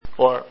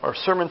Well, our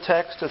sermon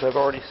text, as I've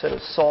already said,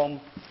 is Psalm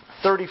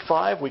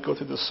 35. We go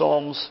through the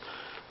Psalms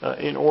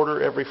in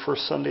order every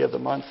first Sunday of the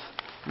month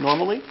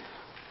normally.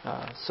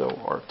 So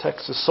our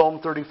text is Psalm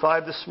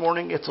 35 this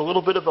morning. It's a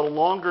little bit of a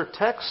longer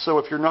text, so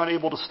if you're not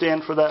able to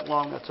stand for that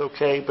long, that's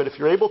okay. But if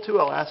you're able to,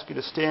 I'll ask you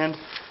to stand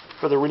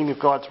for the reading of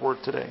God's Word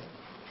today.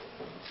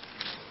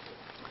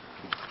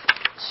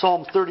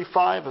 Psalm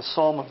 35, a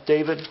psalm of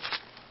David.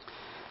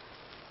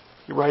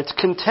 He writes,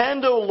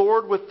 "Contend, O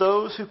Lord, with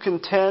those who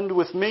contend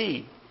with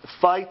me.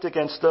 Fight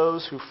against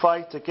those who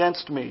fight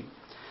against me.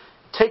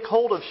 Take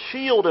hold of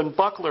shield and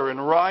buckler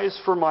and rise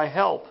for my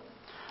help.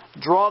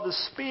 Draw the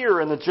spear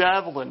and the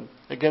javelin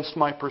against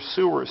my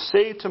pursuers.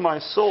 Say to my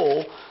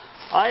soul,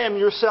 I am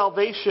your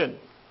salvation.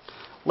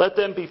 Let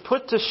them be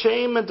put to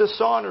shame and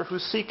dishonor who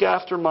seek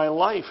after my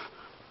life.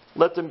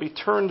 Let them be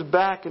turned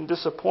back and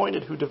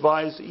disappointed who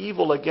devise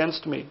evil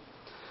against me.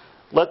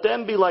 Let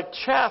them be like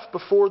chaff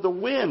before the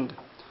wind,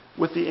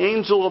 with the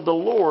angel of the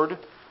Lord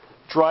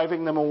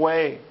driving them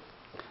away.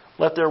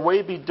 Let their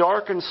way be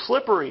dark and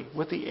slippery,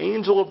 with the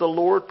angel of the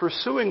Lord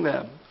pursuing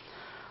them.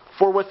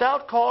 For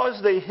without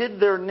cause they hid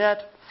their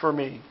net for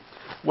me.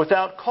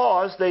 Without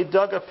cause they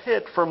dug a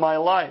pit for my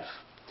life.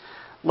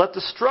 Let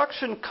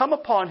destruction come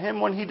upon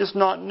him when he does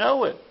not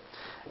know it.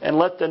 And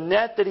let the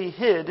net that he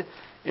hid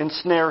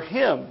ensnare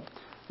him.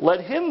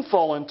 Let him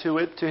fall into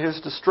it to his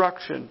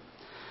destruction.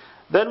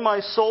 Then my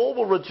soul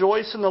will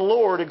rejoice in the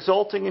Lord,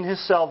 exulting in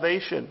his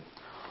salvation.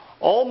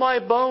 All my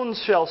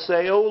bones shall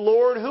say, O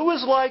Lord, who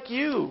is like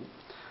you?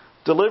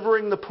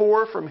 Delivering the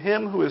poor from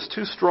him who is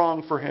too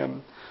strong for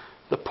him,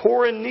 the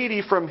poor and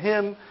needy from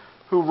him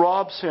who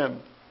robs him.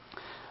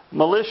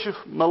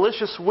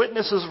 Malicious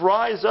witnesses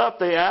rise up.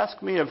 They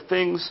ask me of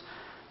things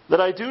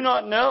that I do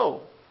not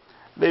know.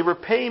 They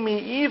repay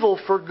me evil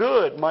for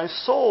good. My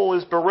soul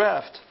is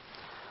bereft.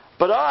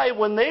 But I,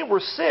 when they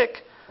were sick,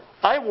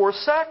 I wore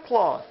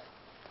sackcloth.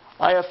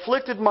 I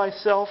afflicted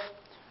myself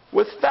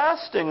with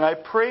fasting. I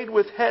prayed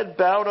with head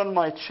bowed on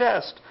my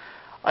chest.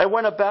 I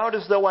went about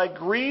as though I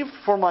grieved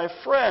for my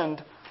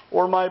friend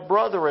or my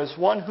brother. As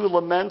one who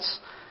laments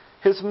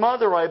his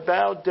mother, I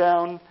bowed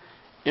down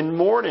in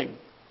mourning.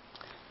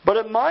 But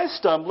at my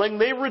stumbling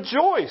they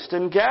rejoiced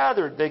and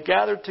gathered. They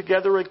gathered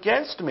together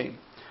against me.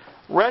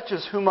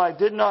 Wretches whom I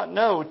did not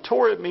know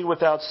tore at me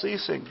without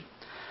ceasing.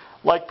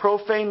 Like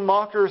profane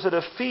mockers at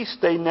a feast,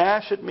 they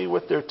gnash at me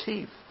with their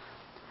teeth.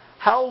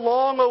 How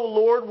long, O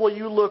Lord, will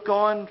you look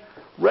on?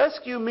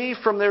 Rescue me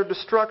from their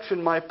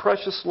destruction, my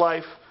precious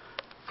life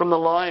from the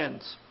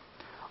lions.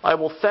 I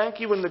will thank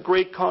you in the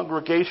great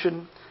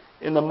congregation.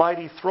 In the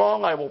mighty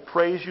throng I will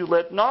praise you.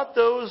 Let not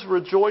those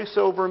rejoice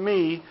over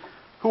me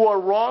who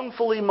are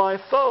wrongfully my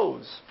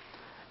foes.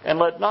 And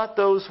let not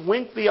those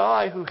wink the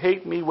eye who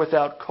hate me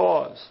without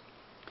cause.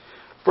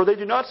 For they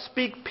do not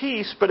speak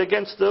peace, but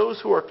against those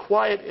who are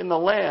quiet in the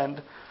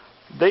land,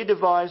 they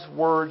devise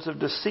words of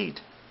deceit.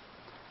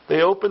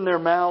 They open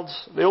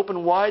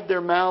wide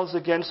their mouths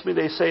against me.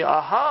 They say,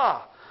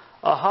 Aha!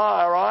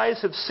 Aha! Our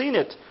eyes have seen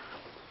it.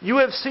 You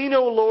have seen,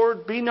 O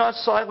Lord. Be not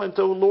silent,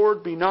 O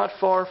Lord. Be not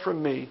far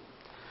from me.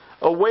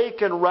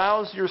 Awake and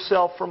rouse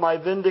yourself for my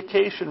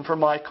vindication, for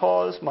my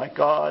cause, my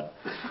God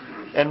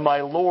and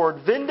my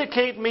Lord.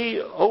 Vindicate me,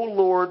 O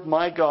Lord,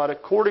 my God,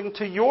 according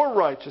to your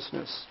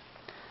righteousness.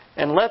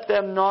 And let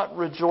them not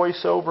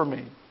rejoice over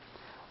me.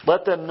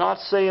 Let them not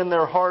say in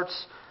their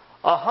hearts,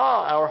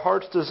 Aha, our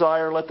heart's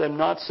desire. Let them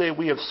not say,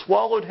 we have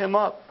swallowed him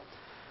up.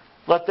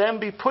 Let them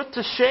be put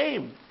to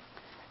shame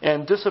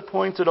and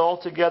disappointed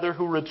altogether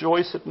who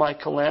rejoice at my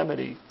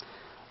calamity.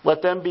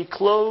 Let them be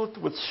clothed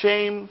with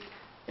shame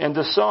and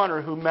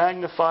dishonor who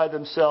magnify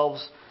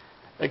themselves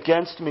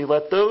against me.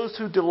 Let those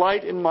who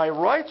delight in my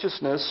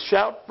righteousness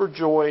shout for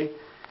joy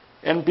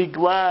and be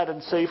glad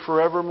and say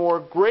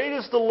forevermore, Great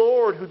is the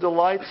Lord who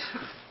delights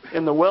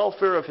in the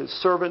welfare of his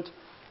servant.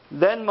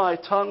 Then my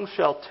tongue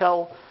shall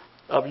tell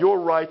of your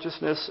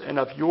righteousness and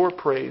of your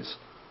praise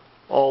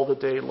all the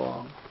day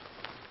long.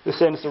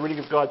 This ends the reading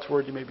of God's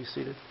Word. You may be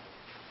seated.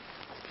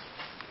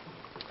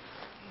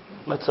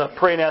 Let's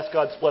pray and ask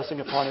God's blessing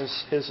upon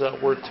His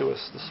Word to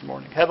us this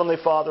morning. Heavenly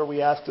Father,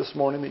 we ask this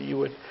morning that you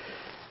would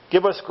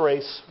give us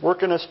grace,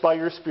 work in us by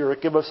your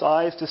Spirit, give us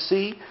eyes to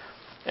see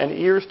and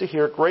ears to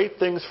hear great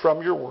things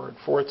from your Word.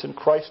 For it's in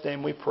Christ's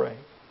name we pray.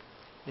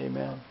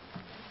 Amen.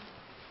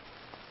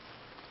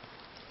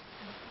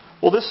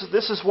 Well,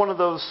 this is one of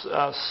those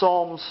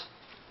psalms.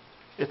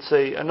 It's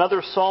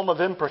another psalm of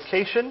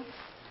imprecation,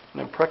 an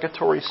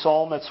imprecatory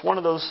psalm. It's one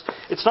of those.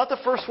 It's not the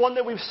first one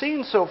that we've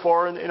seen so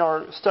far in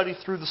our study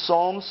through the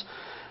Psalms.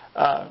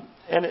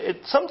 And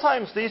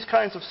sometimes these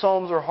kinds of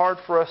psalms are hard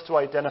for us to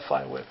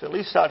identify with, at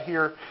least out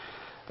here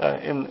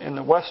in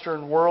the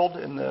Western world,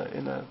 in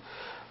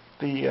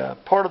the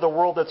part of the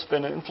world that's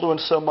been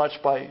influenced so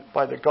much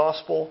by the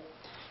gospel.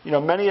 You know,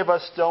 many of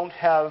us don't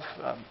have,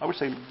 I would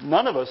say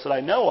none of us that I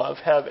know of,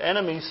 have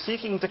enemies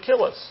seeking to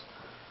kill us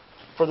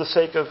for the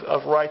sake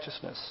of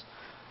righteousness.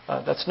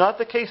 That's not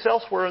the case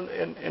elsewhere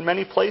in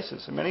many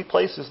places. In many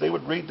places they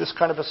would read this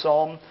kind of a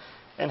psalm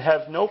and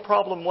have no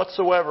problem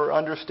whatsoever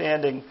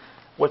understanding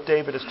what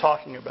David is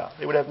talking about.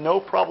 They would have no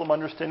problem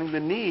understanding the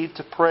need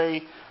to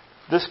pray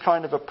this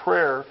kind of a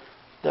prayer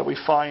that we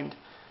find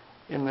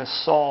in this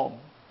psalm.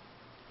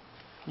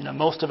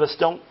 Most of us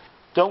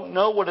don't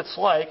know what it's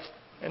like,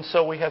 and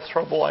so we have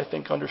trouble, I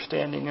think,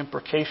 understanding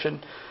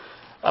imprecation.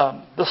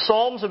 The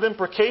Psalms of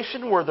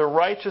imprecation, where the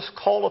righteous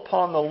call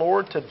upon the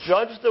Lord to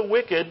judge the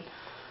wicked,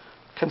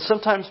 can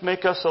sometimes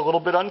make us a little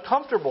bit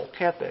uncomfortable,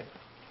 can't they?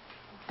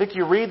 I think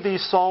you read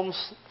these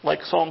Psalms,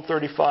 like Psalm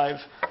 35,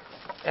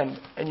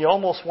 and you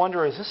almost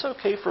wonder, is this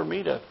okay for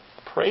me to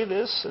pray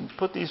this and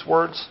put these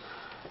words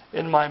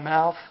in my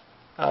mouth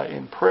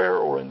in prayer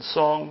or in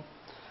song?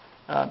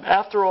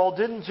 After all,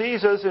 didn't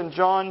Jesus in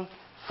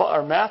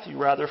Matthew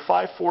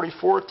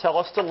 5:44 tell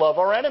us to love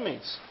our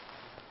enemies?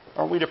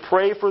 Aren't we to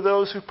pray for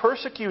those who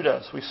persecute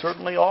us? We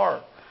certainly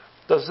are.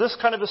 Does this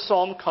kind of a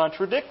psalm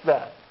contradict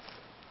that?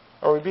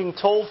 Are we being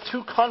told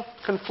two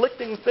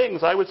conflicting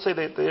things? I would say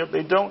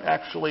they don't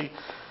actually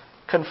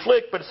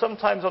conflict, but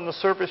sometimes on the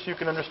surface you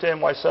can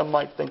understand why some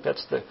might think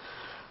that's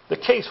the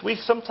case. We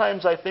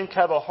sometimes, I think,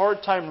 have a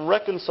hard time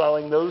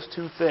reconciling those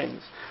two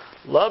things.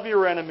 Love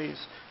your enemies,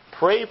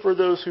 pray for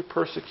those who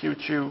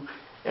persecute you,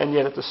 and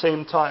yet at the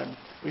same time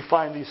we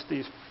find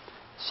these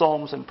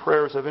psalms and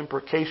prayers of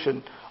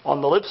imprecation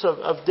on the lips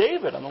of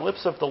David, on the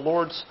lips of the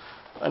Lord's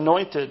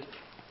anointed.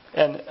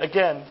 And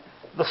again,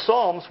 the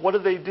Psalms, what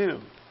do?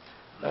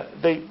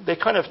 They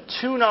kind of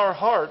tune our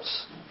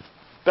hearts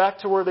back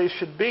to where they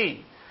should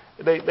be.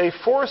 They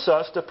force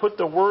us to put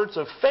the words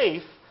of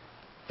faith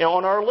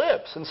on our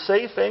lips and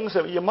say things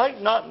that you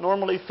might not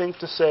normally think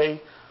to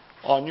say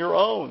on your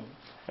own.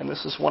 And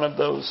this is one of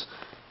those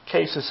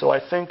cases. So I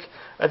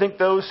think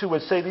those who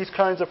would say these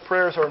kinds of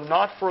prayers are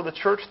not for the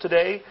church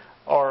today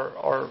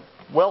are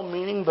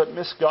well-meaning but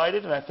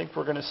misguided. And I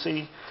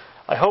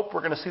hope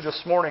we're going to see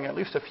this morning at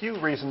least a few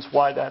reasons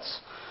why that's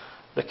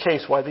the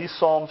case, why these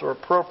psalms are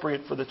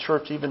appropriate for the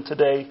church even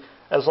today,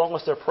 as long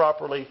as they're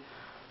properly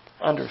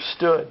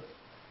understood.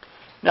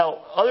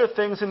 Now, other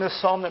things in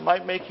this psalm that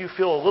might make you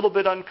feel a little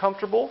bit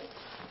uncomfortable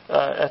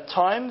at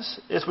times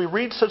is we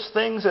read such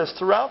things as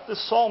throughout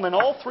this psalm, in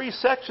all three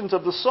sections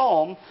of the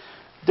psalm,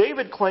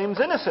 David claims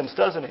innocence,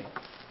 doesn't he?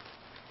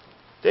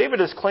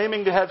 David is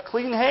claiming to have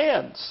clean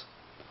hands,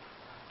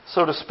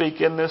 so to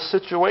speak, in this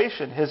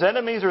situation. His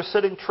enemies are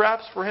setting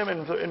traps for him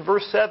in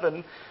verse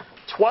 7.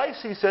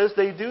 Twice he says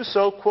they do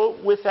so,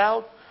 quote,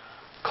 without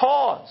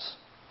cause.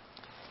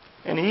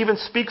 And he even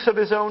speaks of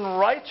his own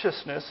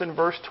righteousness in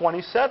verse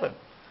 27.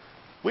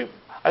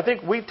 I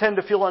think we tend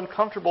to feel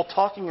uncomfortable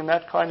talking in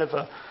that kind of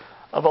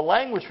a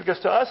language, because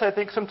to us I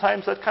think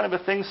sometimes that kind of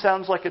a thing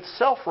sounds like it's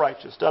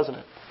self-righteous, doesn't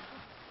it?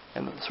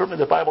 And certainly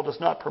the Bible does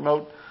not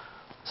promote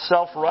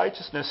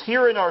self-righteousness.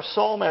 Here in our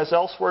psalm, as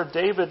elsewhere,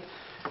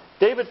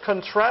 David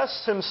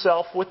contrasts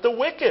himself with the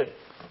wicked.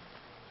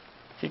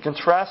 He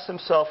contrasts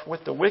himself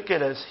with the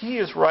wicked as he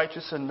is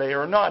righteous and they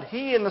are not.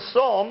 He, in the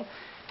psalm,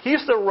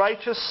 he's the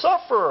righteous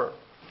sufferer.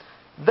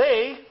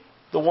 They,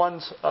 the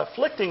ones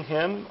afflicting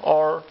him,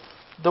 are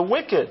the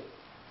wicked.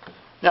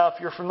 Now, if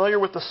you're familiar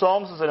with the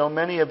Psalms, as I know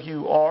many of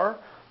you are,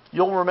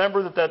 you'll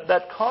remember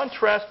that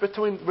contrast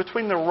between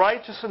the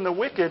righteous and the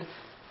wicked,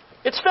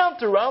 it's found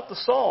throughout the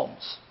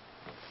Psalms.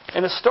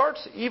 And it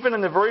starts even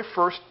in the very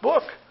first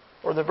book,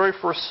 or the very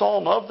first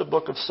psalm of the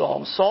book of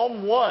Psalms.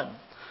 Psalm 1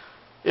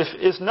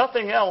 is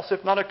nothing else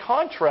if not a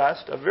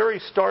contrast, a very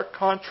stark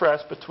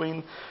contrast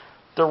between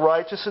the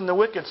righteous and the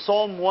wicked.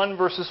 Psalm 1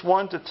 verses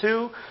 1 to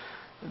 2,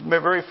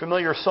 a very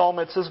familiar psalm.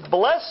 It says,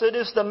 "Blessed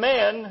is the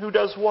man who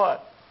does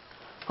what?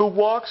 Who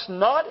walks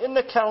not in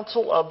the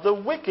counsel of the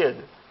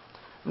wicked,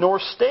 nor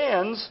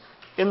stands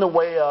in the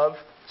way of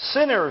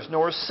sinners,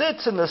 nor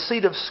sits in the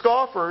seat of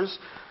scoffers,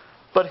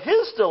 but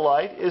his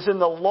delight is in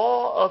the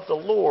law of the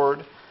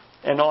Lord,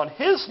 and on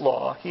his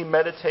law he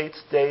meditates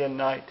day and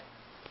night."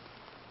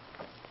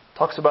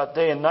 Talks about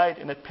day and night,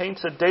 and it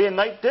paints a day and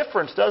night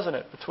difference, doesn't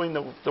it, between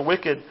the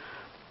wicked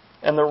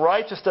and the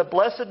righteous. The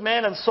blessed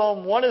man in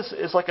Psalm 1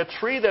 is like a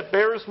tree that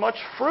bears much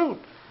fruit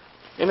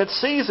in its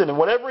season. And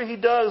whatever he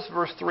does,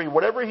 verse 3,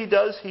 whatever he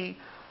does, he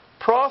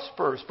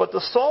prospers. But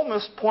the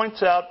psalmist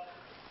points out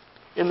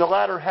in the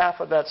latter half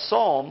of that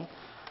psalm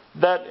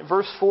that,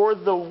 verse 4,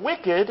 the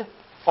wicked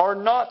are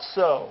not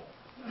so.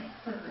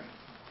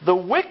 The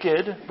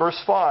wicked, verse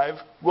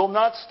 5, will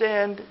not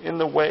stand in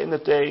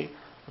the day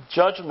of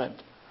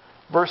judgment.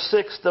 Verse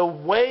 6, the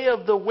way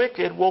of the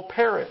wicked will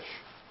perish.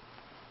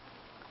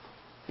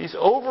 He's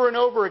over and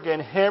over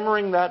again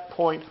hammering that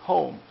point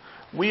home.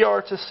 We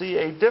are to see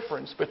a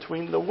difference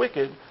between the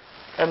wicked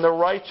and the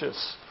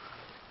righteous.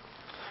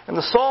 And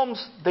the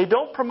Psalms, they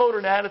don't promote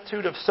an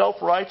attitude of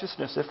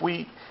self-righteousness. If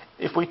we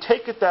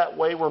take it that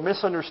way, we're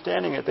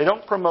misunderstanding it. They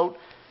don't promote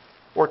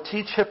or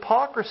teach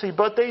hypocrisy,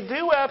 but they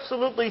do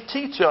absolutely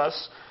teach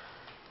us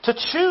to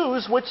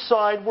choose which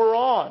side we're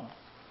on.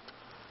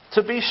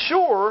 To be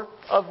sure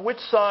of which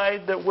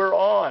side that we're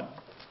on.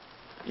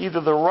 Either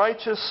the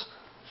righteous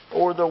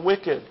or the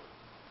wicked.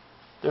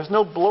 There's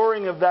no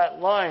blurring of that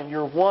line.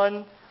 You're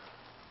one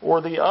or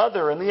the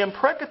other. And the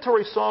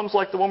imprecatory psalms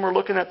like the one we're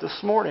looking at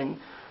this morning,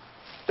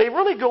 they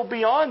really go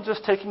beyond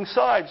just taking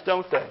sides,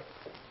 don't they?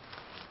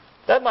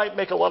 That might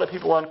make a lot of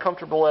people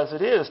uncomfortable as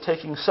it is,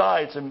 taking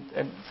sides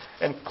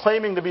and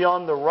claiming to be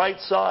on the right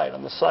side,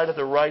 on the side of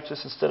the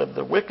righteous instead of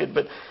the wicked.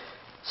 But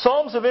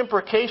psalms of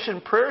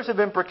imprecation, prayers of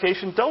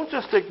imprecation, don't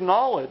just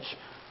acknowledge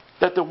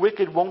that the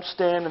wicked won't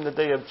stand in the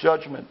day of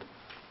judgment.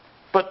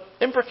 But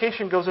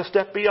imprecation goes a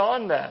step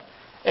beyond that.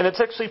 And it's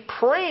actually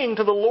praying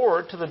to the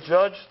Lord, to the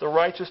judge, the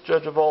righteous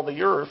judge of all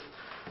the earth,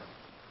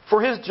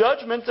 for His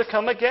judgment to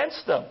come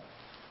against them.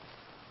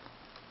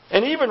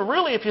 And even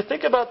really, if you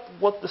think about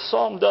what the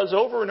psalm does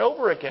over and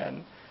over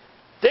again,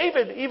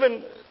 David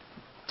even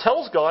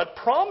tells God,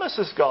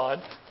 promises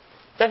God,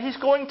 that he's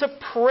going to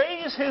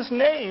praise His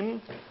name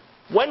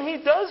when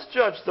He does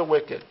judge the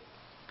wicked.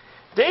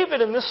 David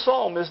in this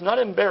psalm is not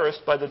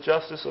embarrassed by the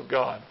justice of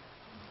God.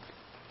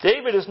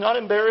 David is not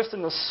embarrassed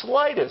in the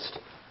slightest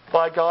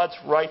by God's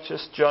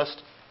righteous,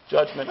 just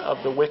judgment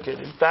of the wicked.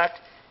 In fact,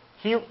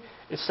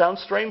 it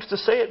sounds strange to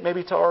say it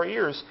maybe to our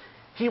ears,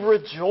 he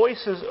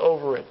rejoices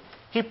over it.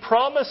 He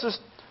promises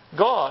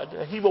God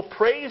that He will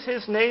praise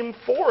His name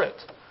for it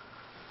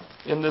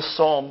in this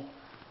psalm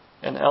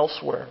and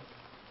elsewhere.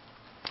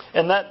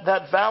 And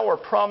that vow or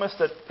promise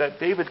that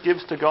David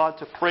gives to God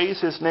to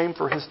praise His name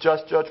for His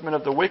just judgment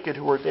of the wicked,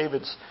 who are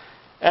David's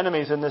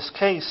enemies in this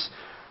case,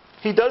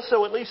 he does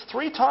so at least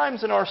 3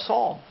 times in our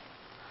psalm.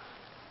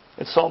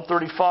 In Psalm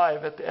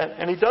 35,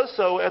 and he does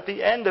so at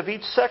the end of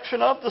each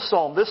section of the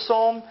psalm. This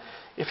psalm,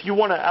 if you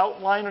want to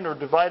outline it or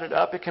divide it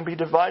up, it can be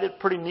divided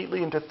pretty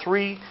neatly into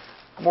 3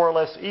 more or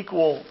less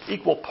equal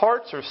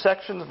parts or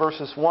sections.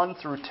 Verses 1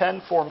 through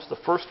 10 forms the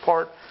first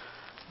part.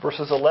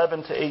 Verses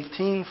 11 to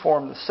 18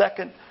 form the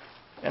second.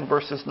 And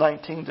verses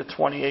 19 to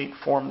 28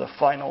 form the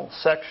final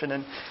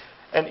section.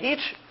 And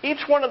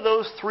each one of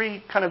those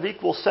 3 kind of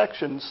equal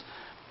sections,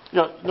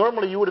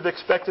 normally you would have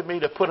expected me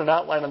to put an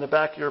outline on the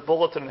back of your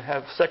bulletin and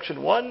have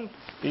section 1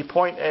 be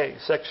point A,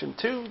 section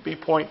 2 be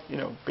point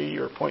B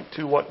or point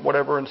 2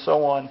 whatever and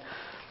so on.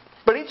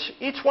 But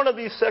each one of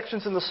these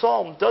sections in the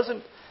psalm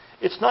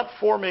it's not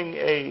forming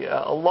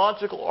a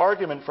logical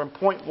argument from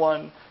point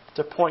 1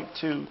 to point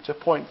 2 to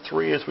point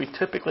 3 as we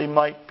typically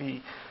might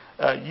be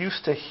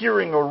used to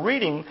hearing or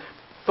reading.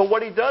 But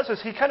what he does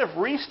is he kind of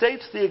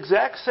restates the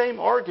exact same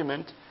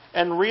argument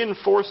and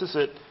reinforces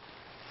it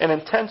and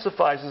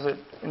intensifies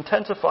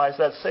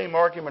that same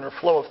argument or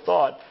flow of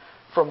thought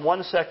from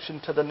one section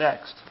to the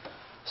next.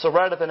 So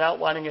rather than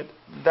outlining it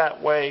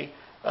that way,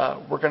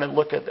 we're going to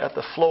look at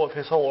the flow of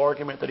his whole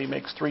argument that he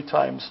makes 3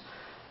 times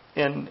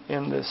in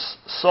this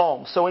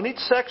psalm. So in each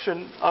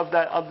section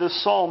of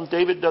this psalm,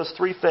 David does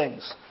 3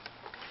 things.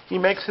 He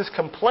makes his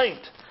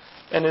complaint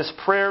and his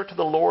prayer to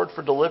the Lord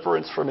for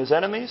deliverance from his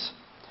enemies.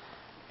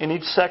 In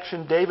each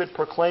section, David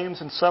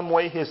proclaims in some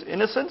way his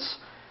innocence.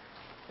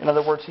 In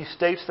other words, he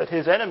states that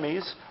his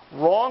enemies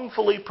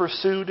wrongfully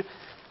pursued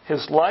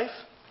his life.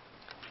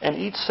 And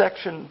each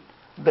section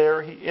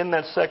there, in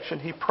that section,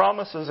 he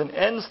promises and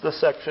ends the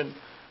section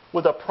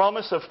with a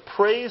promise of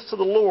praise to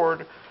the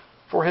Lord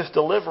for His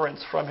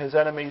deliverance from his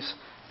enemies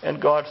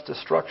and God's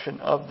destruction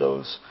of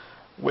those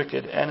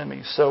wicked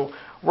enemies. So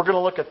we're going to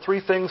look at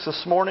 3 things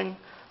this morning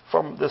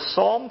from this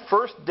psalm.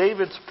 First,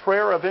 David's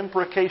prayer of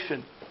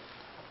imprecation.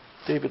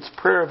 David's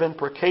prayer of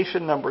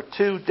imprecation. Number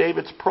 2,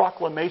 David's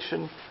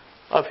proclamation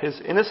of his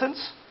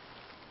innocence.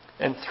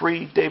 And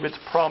 3, David's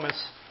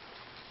promise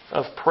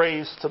of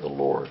praise to the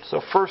Lord.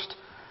 So first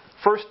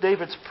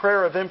David's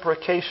prayer of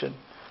imprecation.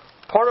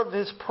 Part of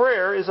his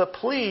prayer is a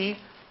plea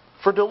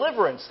for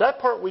deliverance. That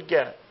part we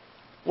get.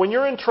 When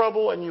you're in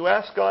trouble and you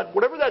ask God,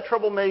 whatever that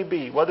trouble may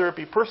be, whether it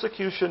be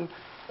persecution,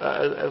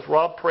 as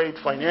Rob prayed,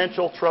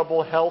 financial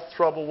trouble, health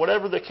trouble,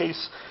 whatever the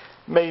case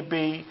may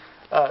be,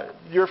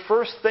 the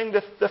first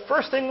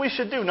thing we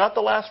should do, not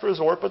the last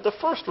resort, but the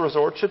first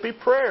resort should be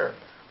prayer.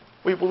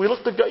 We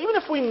look to God, even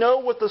if we know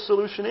what the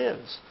solution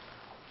is.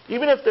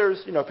 Even if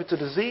if it's a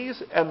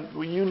disease and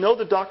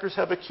the doctors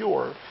have a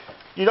cure,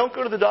 you don't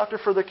go to the doctor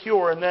for the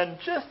cure and then,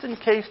 just in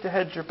case to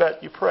hedge your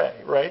bet, you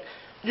pray, right?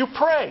 You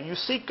pray. You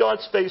seek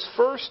God's face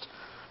first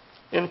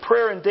in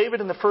prayer. And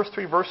David in the first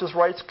 3 verses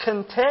writes,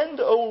 "Contend,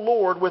 O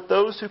Lord, with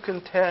those who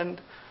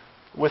contend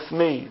with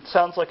me." It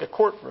sounds like a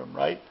courtroom,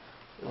 right?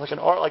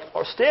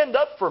 Stand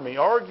up for me,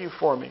 argue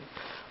for me.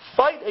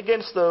 Fight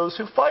against those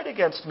who fight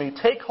against me.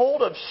 Take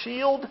hold of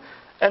shield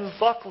and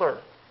buckler.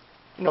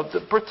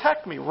 To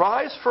protect me.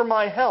 Rise for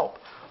my help.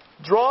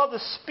 Draw the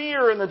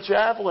spear and the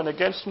javelin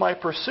against my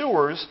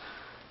pursuers.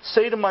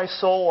 Say to my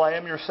soul, I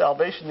am your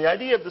salvation. The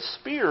idea of the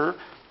spear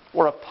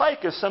or a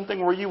pike is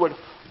something where you would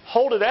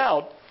hold it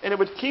out and it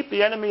would keep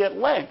the enemy at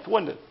length,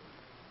 wouldn't it?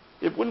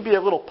 It wouldn't be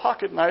a little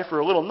pocket knife or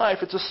a little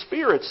knife. It's a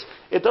spear.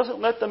 It doesn't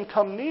let them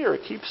come near.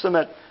 It keeps them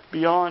at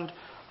beyond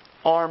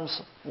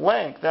arm's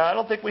length. Now, I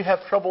don't think we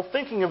have trouble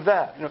thinking of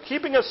that.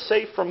 Keeping us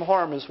safe from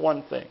harm is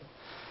one thing.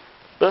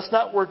 But that's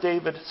not where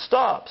David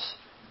stops.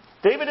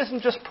 David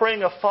isn't just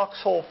praying a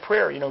foxhole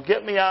prayer.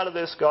 Get me out of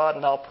this, God,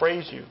 and I'll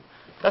praise you.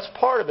 That's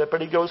part of it,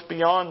 but he goes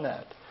beyond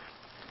that.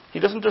 He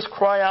doesn't just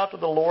cry out to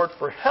the Lord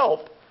for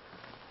help.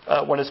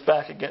 when his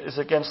back is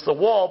against the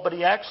wall, but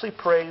he actually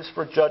prays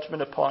for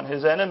judgment upon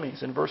his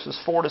enemies. In verses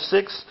 4 to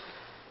 6,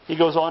 he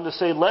goes on to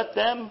say, "Let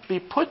them be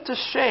put to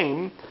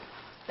shame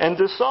and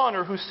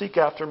dishonor who seek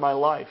after my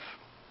life.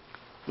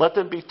 Let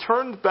them be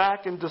turned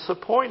back and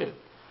disappointed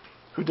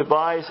who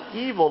devise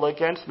evil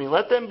against me.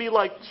 Let them be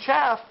like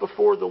chaff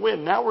before the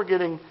wind." Now we're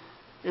getting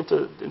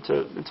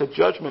into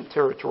judgment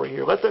territory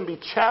here. "Let them be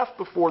chaff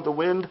before the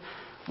wind,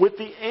 with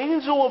the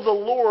angel of the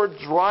Lord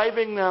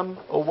driving them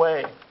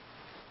away.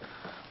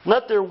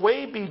 Let their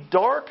way be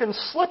dark and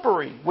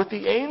slippery, with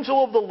the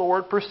angel of the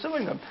Lord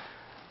pursuing them."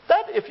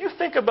 That, if you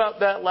think about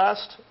that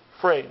last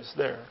phrase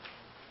there,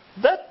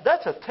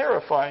 that's a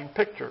terrifying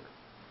picture.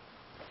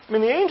 I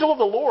mean, the angel of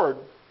the Lord,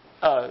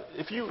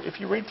 if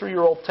you read through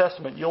your Old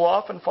Testament, you'll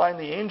often find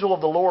the angel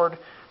of the Lord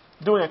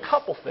doing a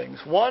couple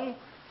things. One,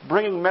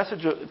 bringing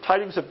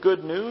tidings of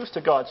good news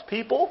to God's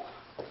people.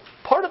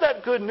 Part of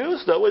that good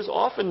news, though, is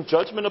often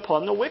judgment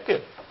upon the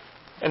wicked.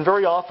 And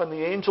very often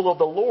the angel of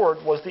the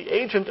Lord was the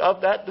agent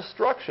of that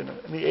destruction,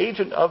 and the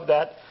agent of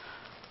that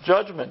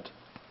judgment.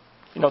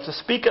 To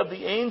speak of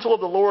the angel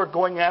of the Lord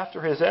going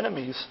after his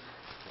enemies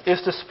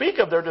is to speak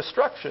of their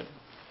destruction.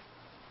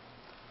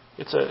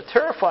 It's a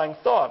terrifying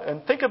thought.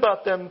 And think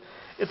about them.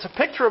 It's a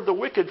picture of the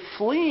wicked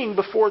fleeing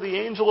before the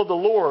angel of the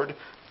Lord.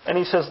 And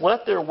he says,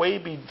 "Let their way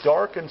be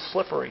dark and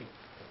slippery."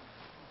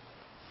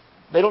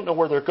 They don't know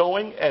where they're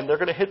going, and they're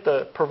going to hit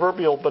the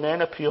proverbial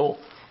banana peel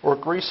or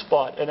grease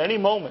spot at any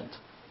moment.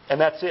 And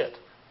that's it.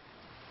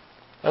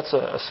 That's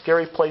a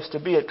scary place to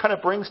be. It kind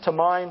of brings to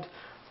mind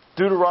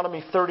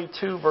Deuteronomy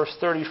 32, verse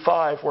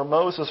 35, where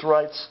Moses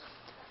writes,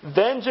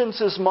 "Vengeance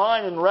is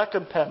mine and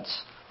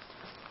recompense,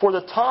 for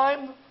the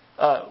time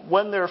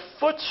when their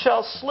foot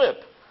shall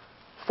slip,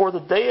 for the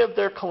day of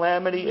their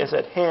calamity is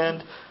at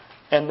hand,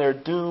 and their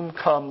doom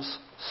comes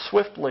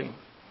swiftly."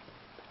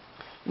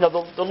 The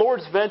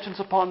Lord's vengeance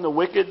upon the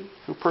wicked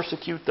who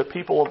persecute the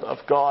people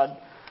of God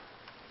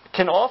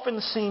can often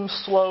seem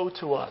slow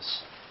to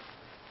us.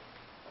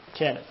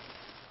 Can it?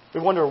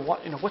 We wonder,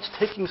 what's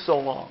taking so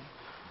long?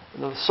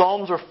 The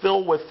Psalms are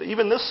filled with,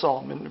 even this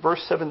psalm, in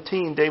verse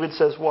 17, David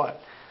says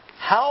what?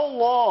 "How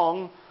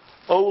long,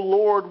 O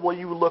Lord, will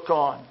you look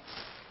on?"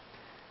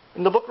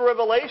 In the book of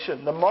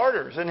Revelation, the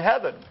martyrs in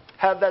heaven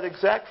have that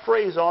exact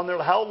phrase on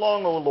there, "How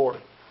long, O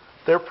Lord?"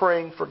 They're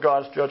praying for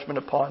God's judgment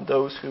upon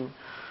those who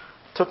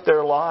took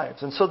their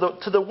lives. And so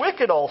to the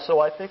wicked also,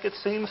 I think it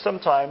seems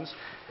sometimes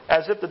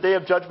as if the day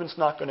of judgment's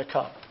not going to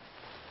come.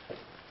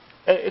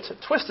 It's a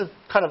twisted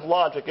kind of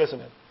logic,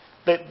 isn't it?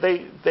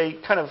 They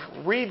kind of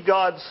read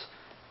God's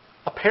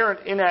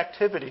apparent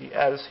inactivity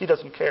as he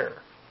doesn't care.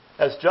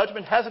 As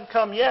judgment hasn't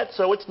come yet,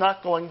 so it's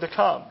not going to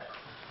come.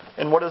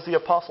 And what does the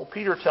Apostle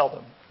Peter tell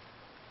them?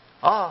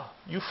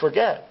 You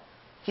forget.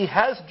 He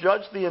has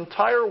judged the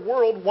entire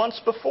world once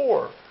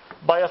before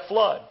by a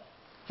flood.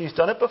 He's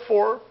done it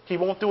before. He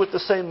won't do it the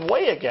same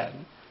way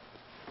again,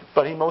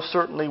 but he most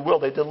certainly will.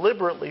 They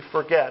deliberately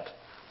forget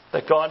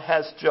that God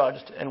has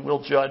judged and will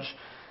judge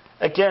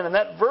again. And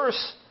that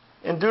verse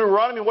in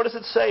Deuteronomy, what does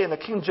it say? In the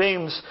King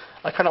James,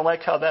 I kind of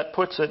like how that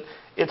puts it.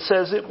 It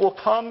says, "It will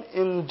come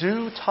in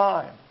due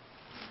time."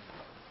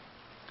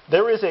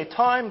 There is a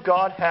time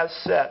God has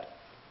set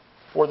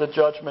for the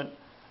judgment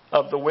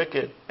of the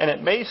wicked. And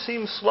it may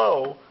seem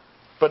slow,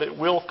 but it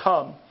will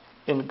come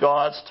in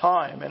God's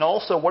time. And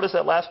also, what does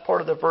that last part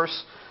of the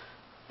verse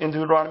in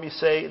Deuteronomy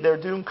say? Their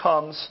doom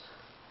comes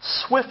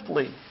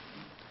swiftly.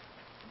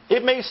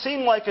 It may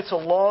seem like it's a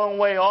long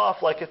way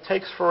off, like it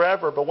takes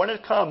forever, but when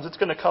it comes, it's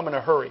going to come in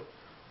a hurry.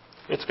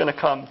 It's going to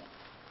come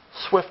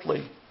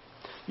swiftly.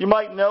 You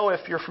might know,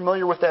 if you're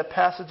familiar with that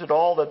passage at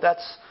all,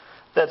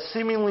 that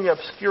seemingly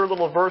obscure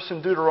little verse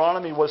in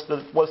Deuteronomy was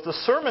the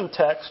sermon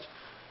text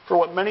for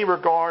what many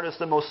regard as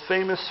the most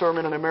famous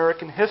sermon in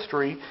American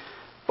history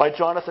by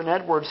Jonathan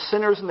Edwards,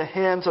 "Sinners in the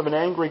Hands of an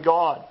Angry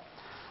God."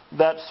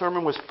 That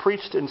sermon was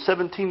preached in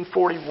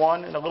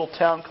 1741 in a little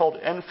town called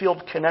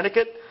Enfield,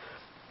 Connecticut,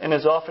 and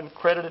is often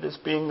credited as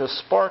being the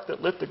spark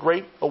that lit the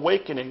Great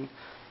Awakening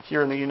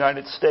here in the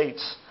United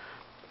States.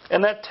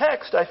 And that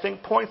text, I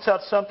think, points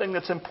out something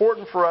that's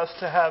important for us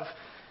to have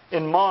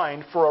in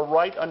mind for a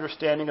right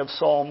understanding of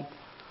Psalm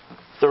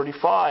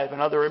 35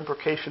 and other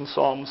imprecation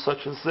psalms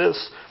such as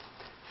this.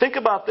 Think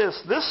about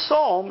this. This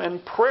psalm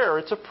and prayer,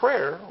 it's a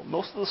prayer.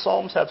 Most of the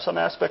psalms have some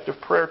aspect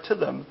of prayer to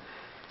them.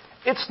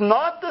 It's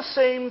not the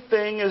same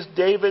thing as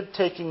David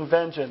taking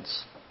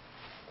vengeance.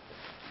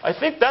 I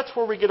think that's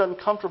where we get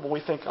uncomfortable.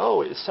 We think,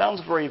 it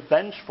sounds very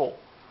vengeful.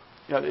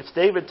 It's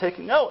David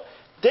taking... No,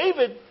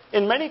 David,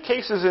 in many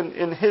cases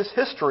in his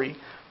history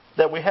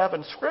that we have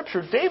in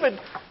Scripture, David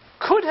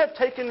could have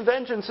taken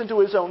vengeance into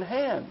his own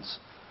hands.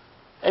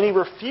 And he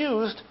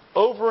refused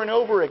over and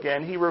over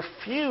again. He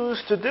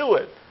refused to do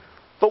it.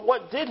 But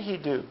what did he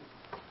do?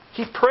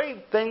 He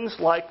prayed things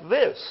like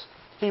this.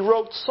 He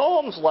wrote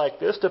psalms like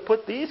this to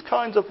put these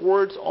kinds of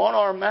words on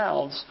our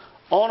mouths,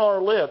 on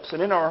our lips,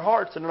 and in our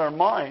hearts and in our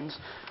minds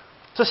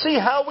to see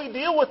how we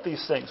deal with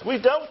these things.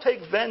 We don't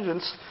take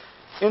vengeance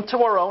into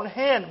our own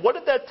hand. What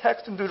did that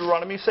text in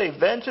Deuteronomy say?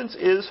 Vengeance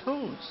is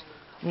whose?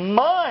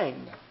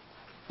 Mine.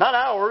 not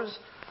ours,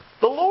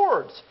 the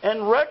Lord's,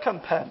 and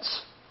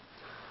recompense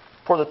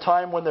for the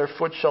time when their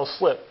foot shall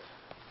slip.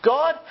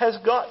 God has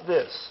got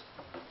this.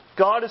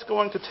 God is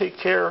going to take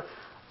care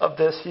of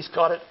this. He's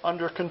got it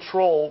under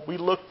control. We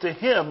look to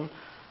Him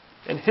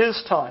in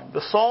His time.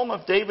 The Psalm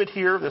of David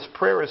here, this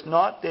prayer is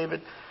not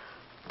David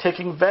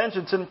taking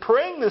vengeance. In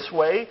praying this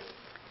way,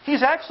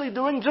 he's actually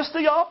doing just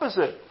the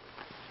opposite.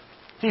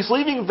 He's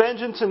leaving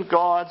vengeance in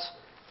God's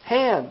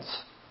hands,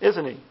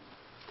 isn't he?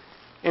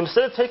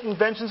 Instead of taking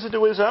vengeance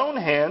into his own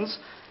hands,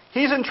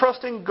 he's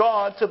entrusting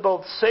God to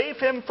both save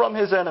him from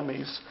his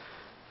enemies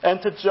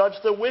and to judge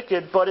the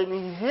wicked, but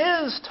in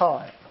His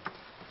time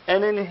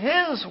and in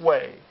His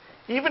way,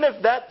 even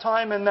if that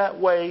time and that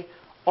way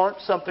aren't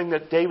something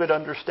that David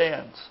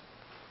understands.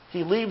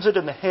 He leaves it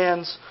in the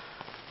hands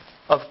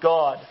of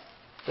God,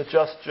 the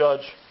just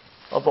judge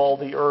of all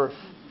the earth.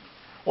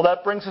 Well,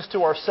 that brings us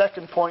to our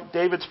second point,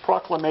 David's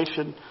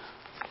proclamation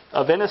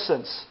of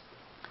innocence.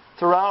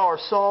 Throughout our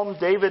psalm,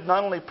 David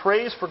not only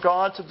prays for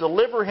God to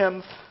deliver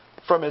him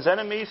from his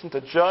enemies and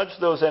to judge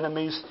those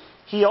enemies,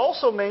 he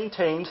also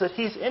maintains that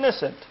he's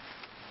innocent.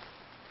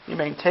 He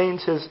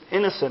maintains his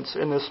innocence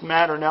in this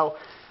matter. Now,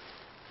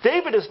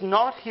 David is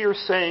not here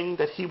saying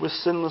that he was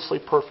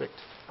sinlessly perfect.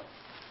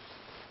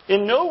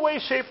 In no way,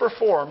 shape, or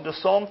form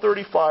does Psalm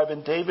 35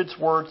 and David's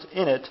words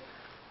in it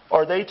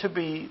are they to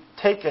be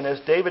taken as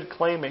David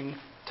claiming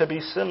to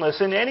be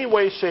sinless in any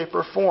way, shape,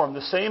 or form.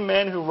 The same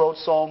man who wrote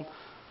Psalm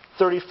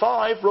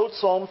 35 wrote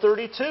Psalm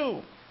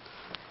 32.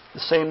 The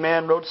same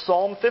man wrote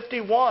Psalm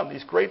 51,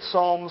 these great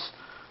psalms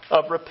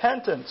of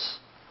repentance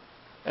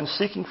and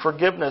seeking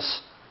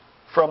forgiveness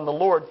from the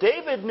Lord.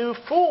 David knew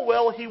full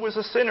well he was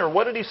a sinner.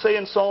 What did he say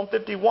in Psalm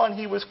 51?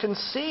 He was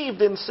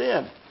conceived in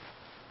sin.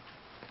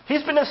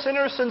 He's been a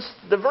sinner since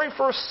the very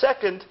first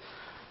second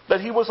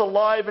that he was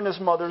alive in his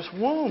mother's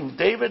womb.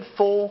 David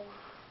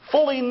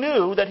fully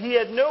knew that he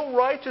had no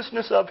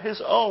righteousness of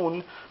his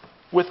own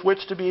with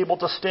which to be able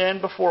to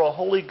stand before a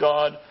holy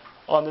God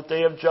on the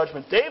day of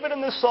judgment. David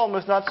in this psalm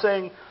is not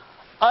saying,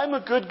 I'm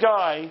a good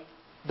guy,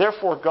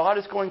 therefore God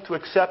is going to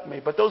accept me.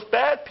 But those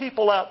bad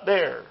people out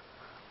there,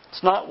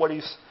 it's not what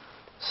he's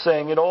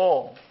saying at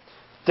all.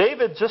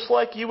 David, just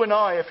like you and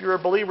I, if you're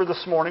a believer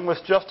this morning,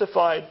 was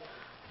justified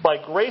by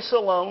grace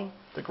alone,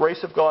 the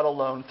grace of God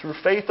alone, through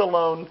faith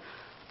alone,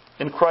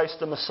 in Christ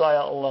the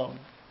Messiah alone.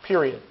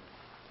 Period.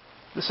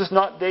 This is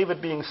not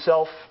David being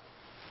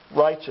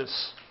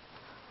self-righteous.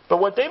 But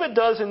what David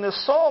does in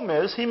this psalm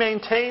is he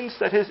maintains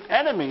that his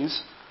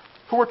enemies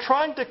who were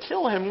trying to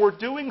kill him were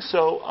doing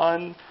so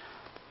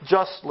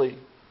unjustly.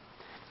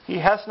 He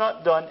has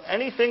not done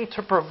anything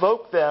to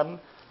provoke them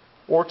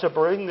or to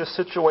bring this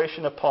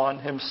situation upon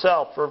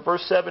himself. For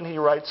verse 7 he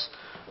writes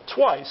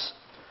twice,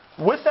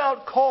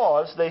 without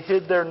cause they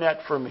hid their net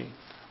for me.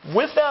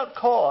 Without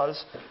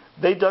cause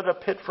they dug a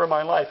pit for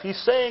my life.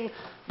 He's saying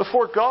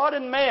before God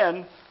and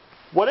man,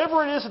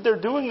 whatever it is that they're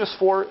doing this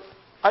for,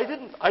 I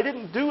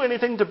didn't do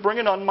anything to bring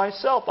it on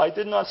myself. I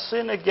did not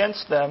sin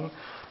against them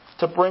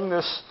to bring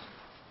this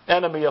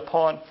enemy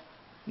upon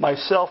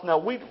myself. Now,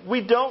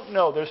 we don't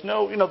know. There's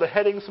no, the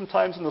headings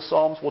sometimes in the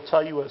Psalms will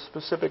tell you a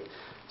specific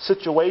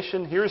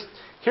situation. Here's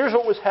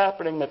what was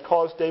happening that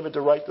caused David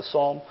to write the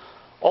Psalm.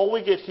 All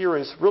we get here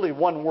is really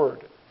one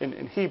word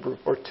in Hebrew,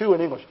 or two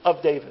in English,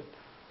 of David.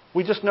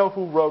 We just know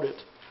who wrote it.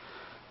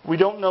 We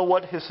don't know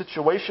what his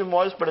situation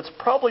was, but it's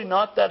probably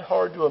not that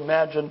hard to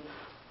imagine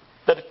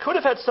that it could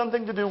have had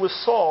something to do with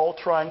Saul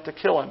trying to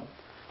kill him,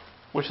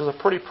 which is a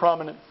pretty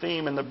prominent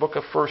theme in the book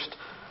of 1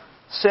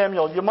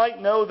 Samuel. You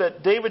might know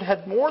that David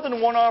had more than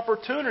one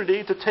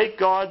opportunity to take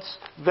God's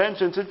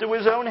vengeance into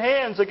his own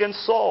hands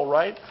against Saul,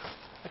 right?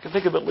 I can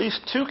think of at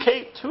least two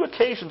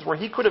occasions where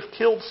he could have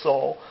killed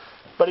Saul,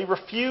 but he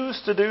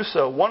refused to do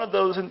so. One of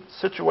those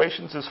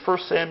situations is 1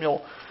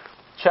 Samuel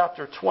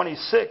chapter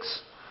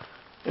 26.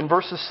 In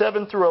verses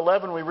 7 through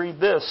 11 we read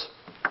this.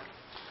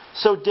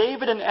 So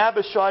David and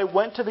Abishai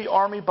went to the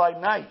army by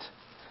night,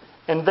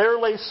 and there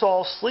lay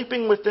Saul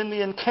sleeping within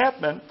the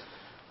encampment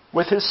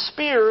with his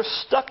spear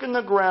stuck in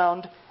the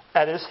ground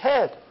at his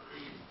head.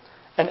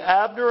 And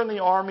Abner and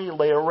the army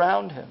lay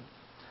around him.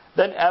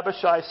 Then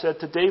Abishai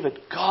said to David,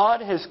 God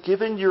has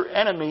given your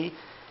enemy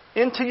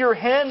into your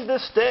hand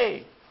this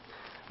day.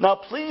 Now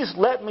please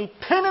let me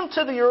pin him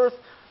to the earth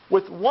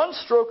with one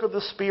stroke of the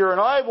spear, and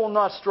I will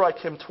not strike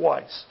him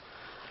twice.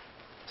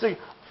 See,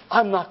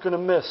 I'm not going to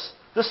miss.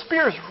 The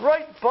spear's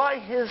right by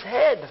his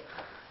head.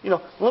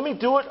 Let me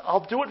do it.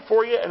 I'll do it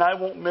for you, and I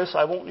won't miss.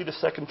 I won't need a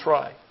second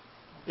try.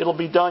 It'll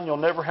be done. You'll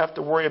never have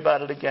to worry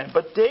about it again.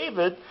 But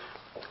David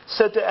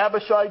said to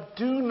Abishai,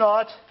 do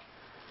not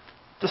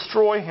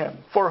destroy him.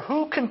 For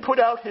who can put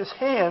out his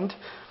hand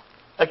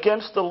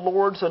against the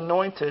Lord's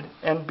anointed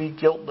and be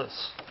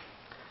guiltless?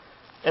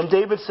 And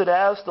David said,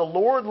 as the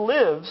Lord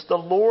lives, the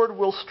Lord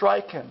will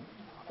strike him,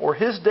 or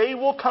his day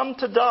will come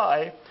to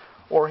die,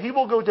 or he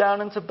will go down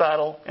into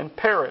battle and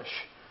perish.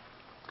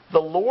 The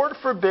Lord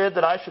forbid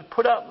that I should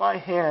put out my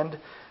hand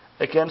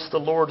against the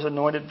Lord's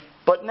anointed.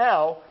 But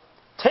now,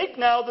 take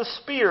now the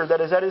spear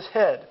that is at his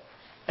head,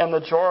 and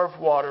the jar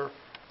of water,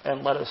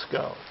 and let us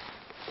go.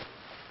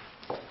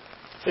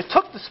 They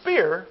took the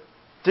spear,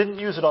 didn't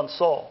use it on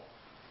Saul.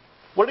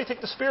 What did he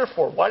take the spear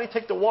for? Why did he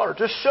take the water?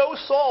 Just show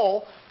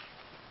Saul,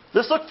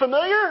 this look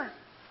familiar?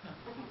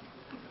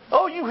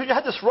 Oh, you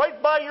had this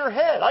right by your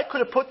head. I could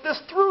have put this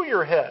through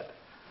your head.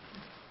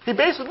 He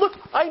basically, look,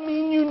 I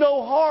mean you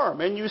no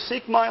harm, and you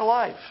seek my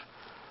life.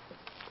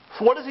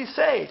 So what does he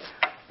say?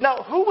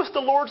 Now, who was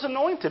the Lord's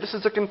anointed? This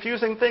is a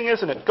confusing thing,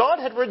 isn't it? God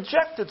had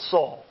rejected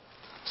Saul.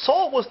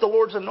 Saul was the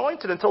Lord's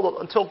anointed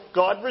until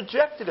God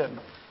rejected him,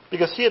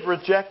 because he had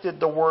rejected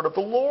the word of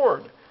the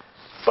Lord.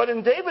 But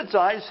in David's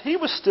eyes, he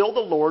was still the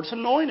Lord's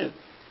anointed.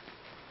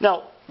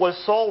 Now,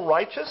 was Saul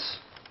righteous?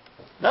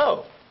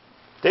 No.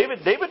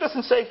 David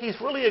doesn't say he's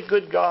really a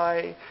good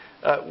guy.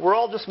 We're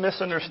all just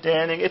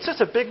misunderstanding. It's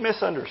just a big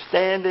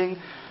misunderstanding.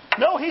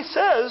 No, he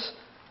says,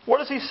 what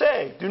does he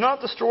say? Do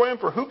not destroy him,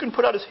 for who can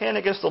put out his hand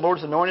against the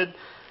Lord's anointed?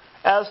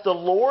 As the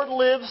Lord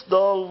lives, the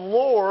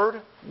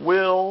Lord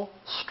will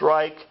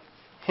strike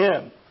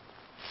him.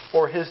 In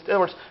other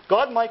words,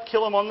 God might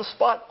kill him on the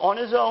spot, on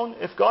his own.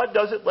 If God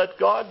does it, let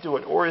God do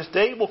it. Or his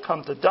day will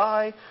come to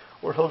die,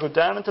 or he'll go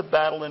down into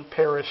battle and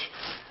perish.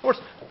 In other words,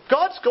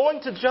 God's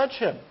going to judge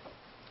him.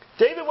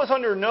 David was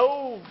under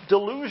no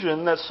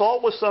delusion that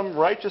Saul was some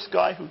righteous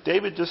guy who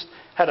David just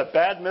had a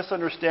bad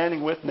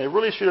misunderstanding with, and they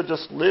really should have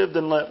just lived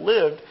and let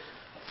live.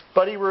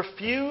 But he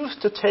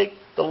refused to take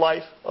the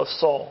life of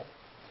Saul.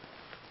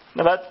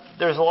 Now,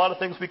 there's a lot of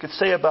things we could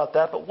say about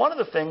that, but one of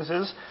the things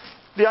is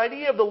the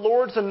idea of the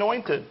Lord's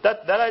anointed.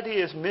 That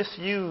idea is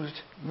misused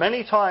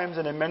many times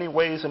and in many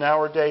ways in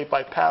our day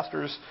by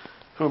pastors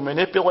who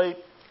manipulate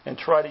and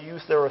try to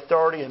use their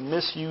authority and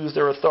misuse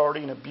their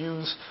authority and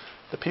abuse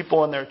the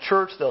people in their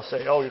church. They'll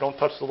say, oh, you don't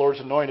touch the Lord's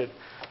anointed.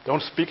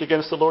 Don't speak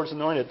against the Lord's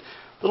anointed.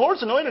 The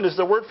Lord's anointed is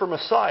the word for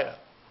Messiah.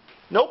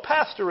 No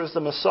pastor is the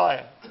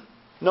Messiah.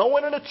 No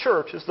one in a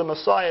church is the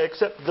Messiah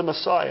except the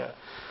Messiah.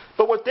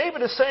 But what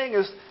David is saying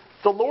is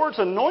the Lord's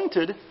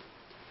anointed.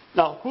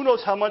 Now, who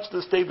knows how much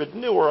this David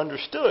knew or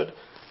understood,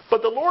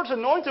 but the Lord's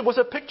anointed was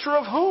a picture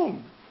of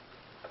whom?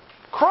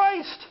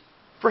 Christ.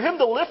 For him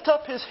to lift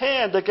up his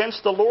hand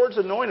against the Lord's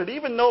anointed,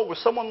 even though it was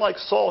someone like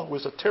Saul who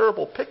was a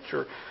terrible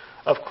picture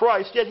of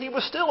Christ, yet he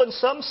was still in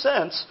some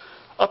sense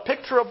a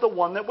picture of the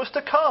one that was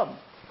to come.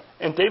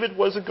 And David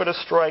wasn't going to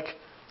strike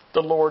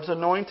the Lord's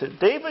anointed.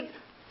 David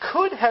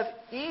could have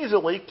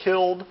easily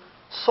killed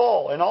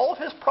Saul, and all of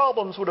his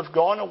problems would have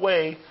gone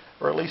away,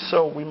 or at least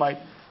so we might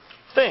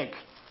think.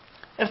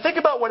 And think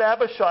about what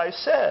Abishai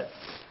said.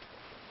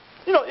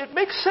 You know, it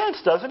makes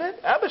sense, doesn't it?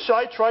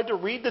 Abishai tried to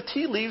read the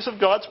tea leaves of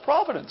God's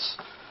providence.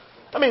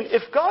 I mean,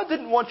 if God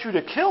didn't want you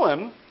to kill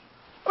him,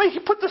 he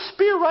put the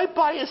spear right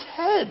by his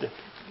head.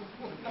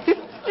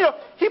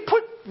 He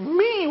put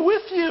me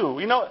with you.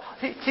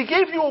 He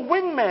gave you a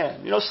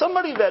wingman.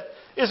 Somebody that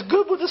is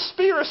good with a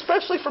spear,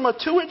 especially from a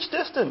 2-inch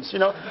distance.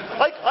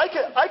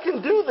 I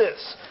can do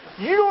this.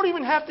 You don't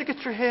even have to get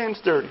your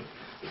hands dirty.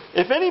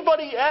 If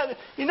anybody,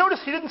 you notice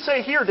he didn't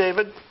say, here,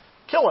 David,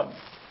 kill him.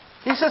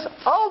 He says,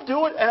 I'll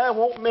do it and I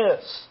won't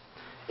miss.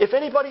 If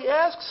anybody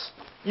asks,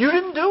 you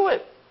didn't do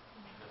it.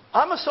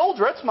 I'm a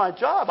soldier. That's my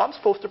job. I'm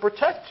supposed to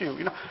protect you.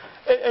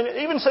 And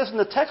it even says in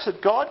the text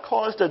that God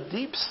caused a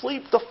deep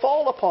sleep to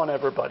fall upon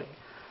everybody.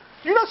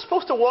 You're not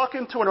supposed to walk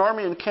into an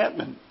army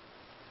encampment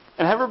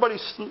and have everybody,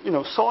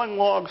 sawing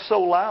logs so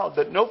loud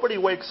that nobody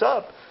wakes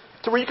up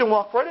to where you can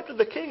walk right up to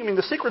the king.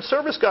 The Secret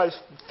Service guys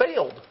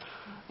failed,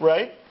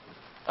 right?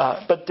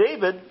 But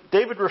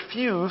David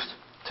refused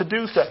to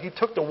do that. He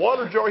took the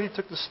water jar, he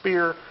took the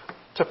spear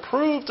to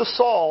prove to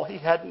Saul he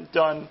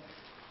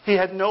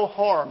had no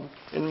harm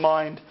in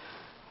mind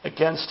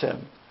against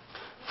him.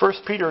 1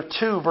 Peter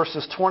 2,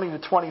 verses 20 to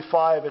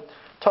 25, it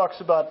talks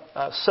about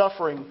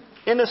suffering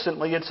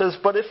innocently. It says,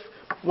 but if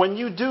when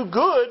you do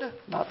good,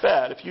 not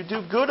bad, if you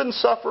do good and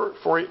suffer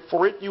for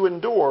it you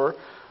endure,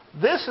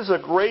 this is a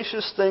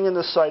gracious thing in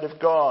the sight of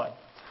God.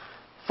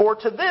 For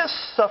to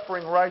this,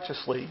 suffering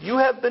righteously, you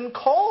have been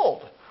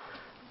called.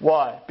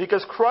 Why?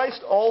 Because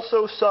Christ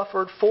also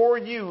suffered for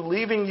you,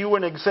 leaving you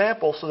an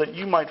example so that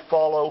you might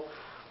follow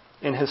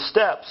in his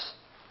steps.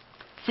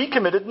 He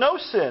committed no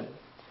sin,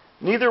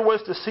 neither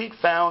was deceit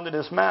found in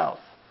his mouth.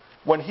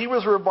 When he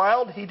was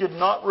reviled, he did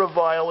not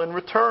revile in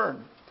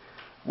return.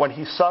 When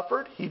he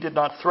suffered, he did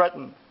not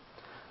threaten,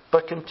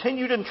 but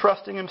continued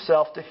entrusting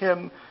himself to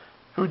him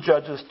who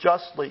judges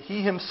justly.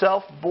 He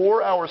himself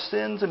bore our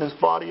sins in his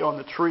body on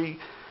the tree,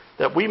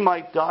 that we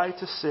might die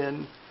to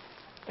sin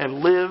and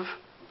live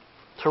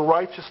to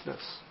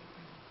righteousness.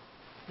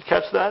 You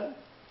catch that?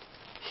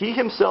 He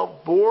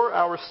himself bore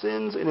our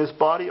sins in his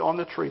body on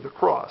the tree, the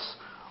cross.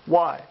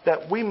 Why?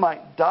 That we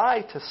might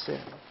die to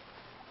sin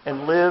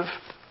and live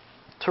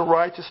to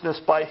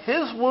righteousness. By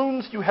his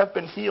wounds you have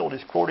been healed.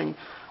 He's quoting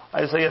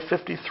Isaiah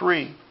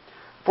 53.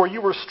 For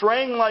you were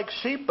straying like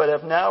sheep, but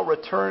have now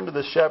returned to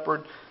the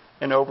shepherd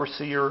and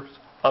overseer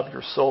of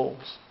your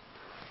souls.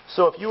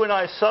 So if you and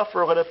I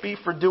suffer, let it be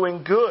for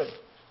doing good,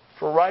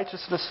 for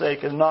righteousness'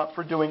 sake, and not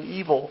for doing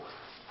evil.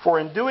 For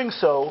in doing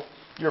so,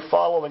 you're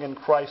following in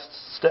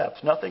Christ's steps.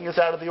 Nothing is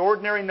out of the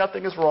ordinary.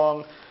 Nothing is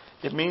wrong.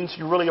 It means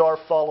you really are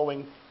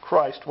following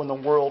Christ when the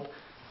world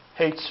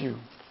hates you.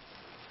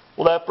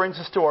 Well, that brings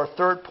us to our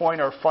third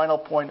point, our final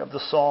point of the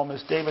psalm,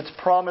 is David's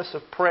promise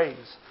of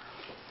praise.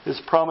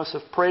 His promise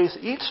of praise.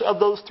 Each of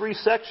those three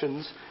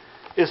sections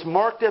is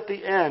marked at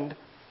the end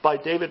by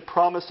David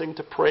promising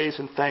to praise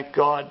and thank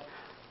God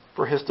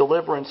for his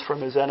deliverance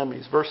from his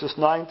enemies. Verses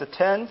 9 to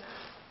 10,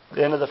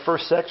 the end of the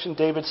first section,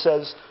 David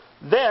says,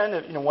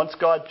 then, once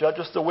God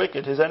judges the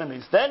wicked, his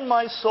enemies, then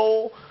my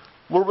soul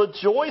will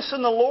rejoice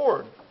in the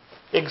Lord,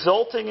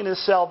 exulting in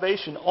his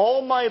salvation.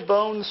 All my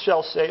bones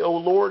shall say, O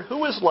Lord,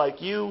 who is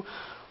like you,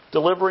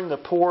 delivering the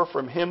poor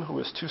from him who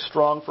is too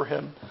strong for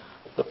him,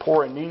 the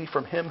poor and needy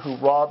from him who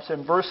robs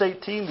him. Verse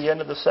 18, the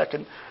end of the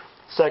second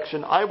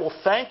section, I will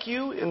thank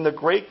you in the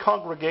great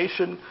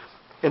congregation,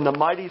 in the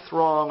mighty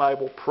throng I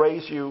will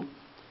praise you.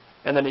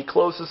 And then he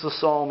closes the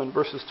psalm in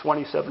verses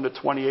 27 to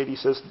 28. He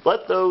says,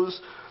 Let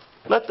those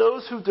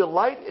who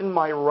delight in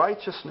my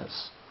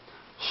righteousness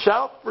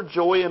shout for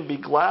joy and be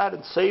glad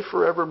and say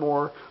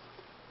forevermore,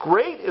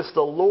 great is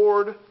the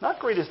Lord, not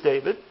great is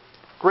David,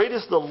 great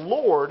is the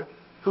Lord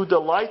who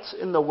delights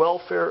in the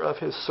welfare of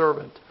his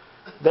servant.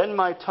 Then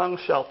my tongue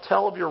shall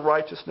tell of your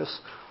righteousness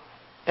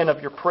and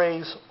of your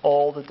praise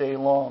all the day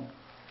long.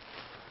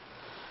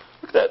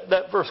 Look at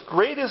that verse.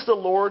 Great is the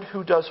Lord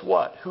who does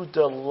what? Who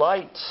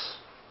delights.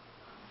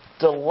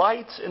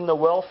 Delights in the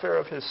welfare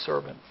of his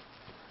servant.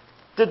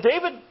 Did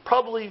David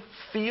probably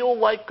feel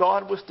like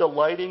God was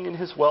delighting in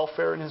his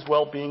welfare and his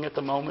well-being at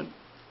the moment?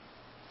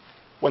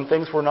 When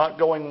things were not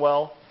going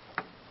well?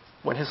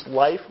 When his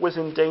life was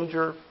in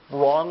danger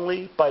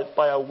wrongly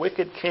by a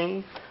wicked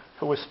king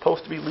who was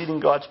supposed to be leading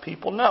God's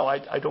people? No,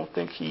 I don't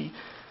think he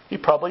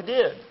probably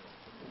did.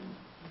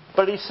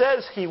 But he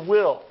says he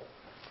will.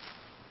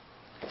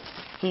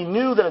 He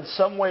knew that in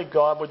some way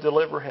God would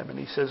deliver him. And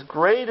he says,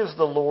 great is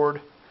the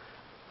Lord,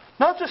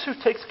 not just who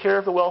takes care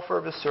of the welfare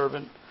of his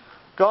servant.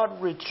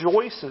 God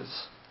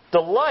rejoices,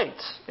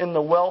 delights in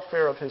the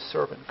welfare of his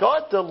servant.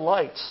 God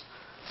delights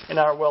in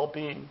our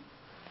well-being.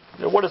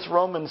 What does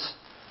Romans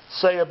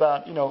say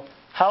about,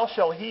 how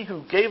shall he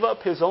who gave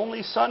up his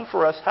only son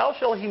for us, how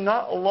shall he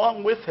not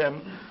along with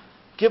him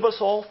give us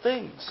all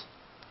things?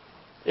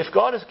 If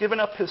God has given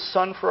up his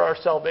son for our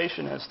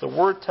salvation, as the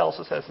word tells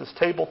us, as this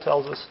table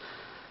tells us,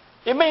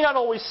 it may not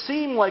always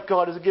seem like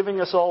God is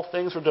giving us all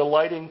things or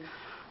delighting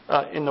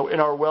in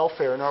our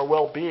welfare, in our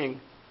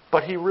well-being,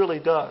 but he really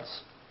does.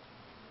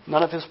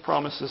 None of his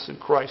promises in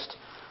Christ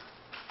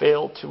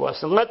failed to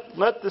us. And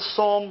let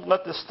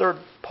this third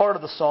part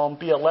of the psalm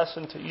be a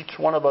lesson to each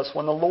one of us.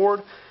 When the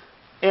Lord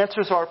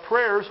answers our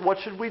prayers, what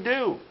should we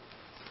do?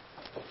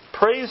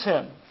 Praise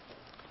him.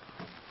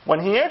 When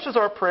he answers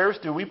our prayers,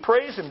 do we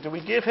praise him? Do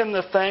we give him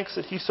the thanks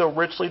that he so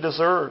richly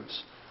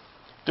deserves?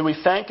 Do we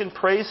thank and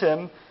praise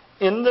him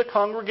in the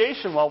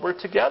congregation while we're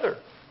together?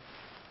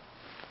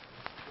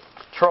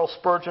 Charles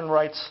Spurgeon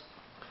writes,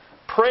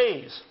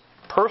 praise,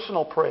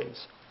 personal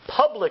praise,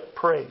 public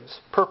praise,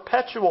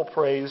 perpetual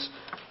praise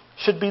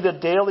should be the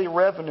daily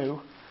revenue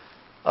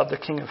of the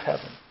King of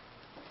Heaven.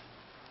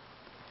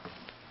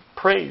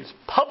 Praise,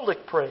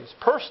 public praise,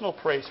 personal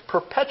praise,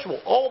 perpetual,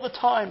 all the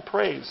time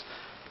praise.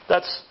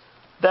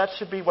 That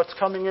should be what's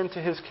coming into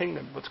his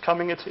kingdom.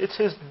 It's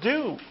his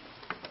due.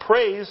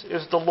 Praise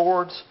is the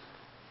Lord's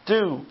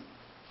due.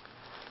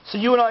 So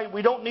you and I,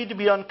 we don't need to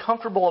be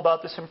uncomfortable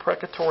about this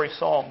imprecatory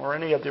psalm or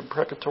any of the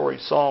imprecatory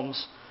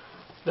psalms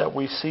that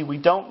we see. We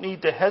don't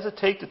need to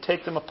hesitate to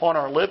take them upon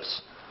our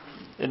lips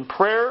in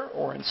prayer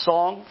or in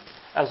song,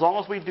 as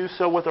long as we do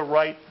so with a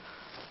right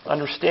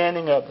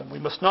understanding of them. We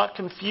must not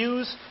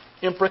confuse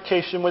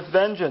imprecation with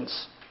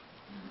vengeance.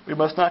 We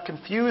must not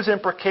confuse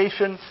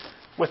imprecation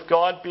with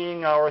God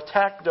being our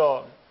attack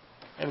dog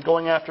and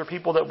going after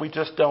people that we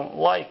just don't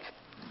like.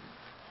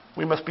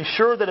 We must be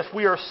sure that if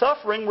we are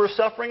suffering, we're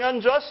suffering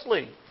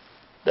unjustly.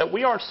 That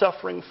we aren't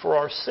suffering for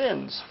our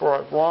sins, for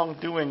our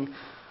wrongdoing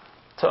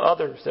to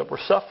others. That we're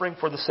suffering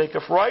for the sake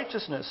of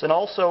righteousness. And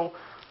also,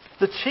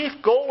 the chief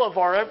goal of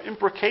our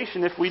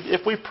imprecation, if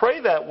we pray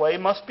that way,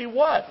 must be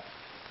what?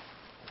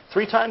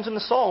 3 times in the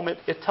psalm,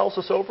 it tells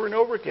us over and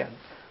over again.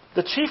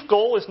 The chief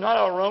goal is not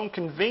our own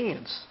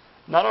convenience,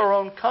 not our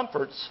own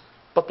comforts,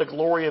 but the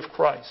glory of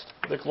Christ,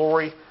 the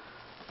glory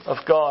of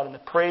God, and the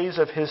praise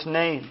of his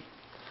name.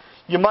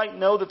 You might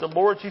know that the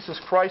Lord Jesus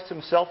Christ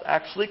himself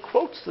actually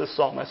quotes this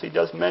psalm, as he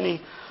does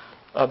many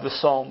of the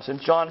psalms. In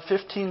John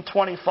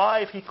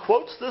 15:25, he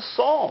quotes this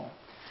psalm.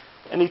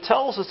 And he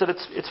tells us that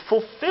it's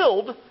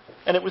fulfilled,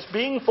 and it was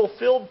being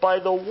fulfilled by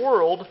the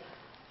world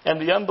and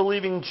the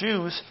unbelieving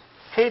Jews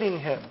hating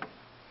him.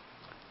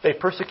 They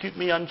persecute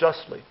me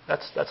unjustly.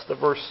 That's the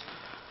verse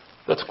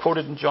that's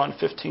quoted in John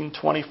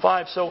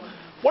 15:25. So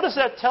what does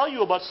that tell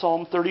you about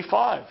Psalm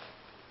 35?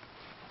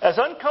 As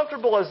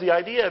uncomfortable as the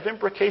idea of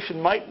imprecation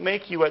might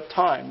make you at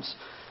times,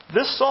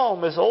 this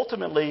psalm is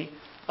ultimately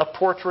a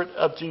portrait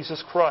of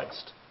Jesus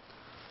Christ,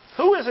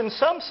 who is in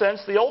some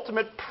sense the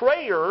ultimate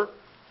prayer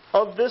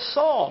of this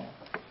psalm.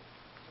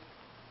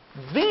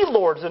 The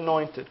Lord's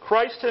anointed,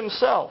 Christ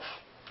himself.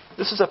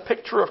 This is a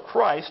picture of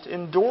Christ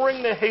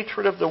enduring the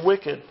hatred of the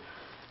wicked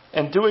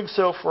and doing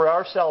so for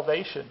our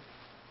salvation,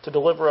 to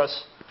deliver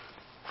us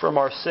from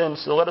our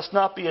sins. So let us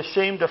not be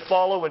ashamed to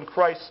follow in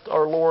Christ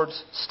our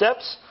Lord's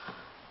steps.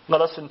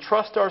 Let us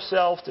entrust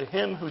ourselves to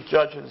Him who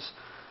judges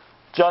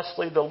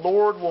justly. The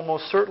Lord will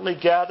most certainly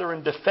gather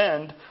and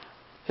defend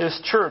His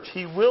church.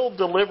 He will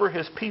deliver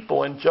His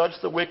people and judge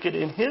the wicked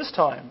in His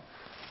time,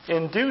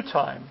 in due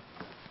time.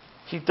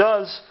 He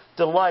does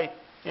delight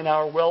in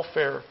our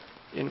welfare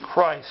in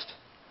Christ,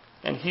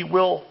 and He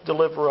will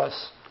deliver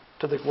us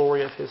to the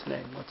glory of His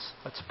name.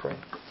 Let's pray.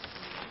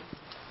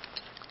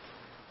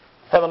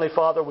 Heavenly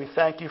Father, we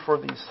thank You for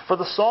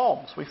the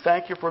Psalms. We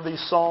thank You for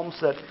these Psalms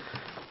that,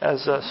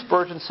 as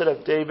Spurgeon said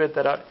of David,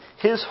 that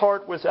his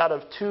heart was out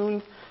of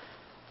tune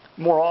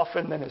more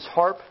often than his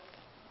harp,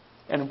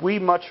 and we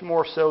much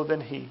more so than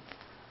he.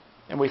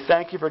 And we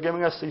thank You for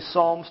giving us these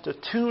Psalms to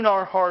tune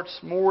our hearts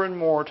more and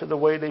more to the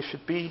way they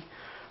should be,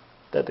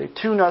 that they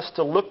tune us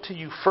to look to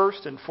You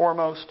first and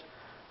foremost.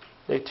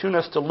 They tune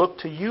us to look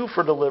to You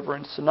for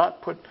deliverance, to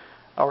not put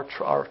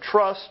our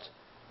trust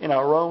in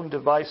our own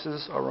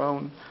devices, our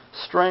own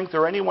strength,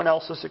 or anyone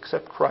else's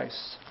except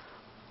Christ's.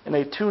 And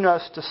they tune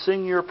us to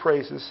sing Your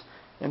praises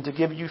and to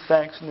give You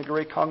thanks in the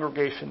great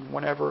congregation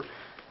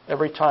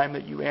every time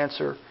that You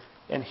answer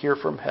and hear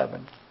from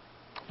heaven.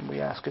 And we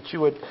ask that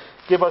You would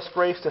give us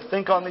grace to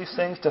think on these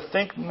things, to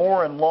think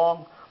more and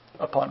long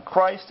upon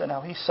Christ and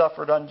how He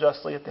suffered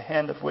unjustly at the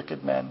hand of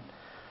wicked men,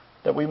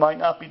 that we might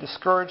not be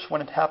discouraged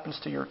when it happens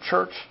to Your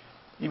church,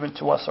 even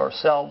to us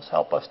ourselves.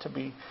 Help us to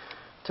be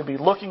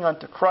looking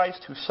unto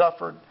Christ, who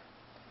suffered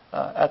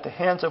at the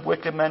hands of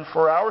wicked men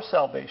for our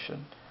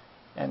salvation,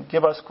 and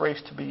give us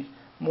grace to be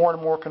more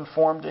and more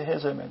conformed to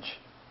His image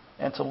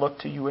and to look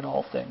to You in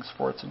all things.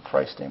 For it's in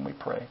Christ's name we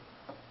pray.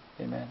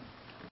 Amen.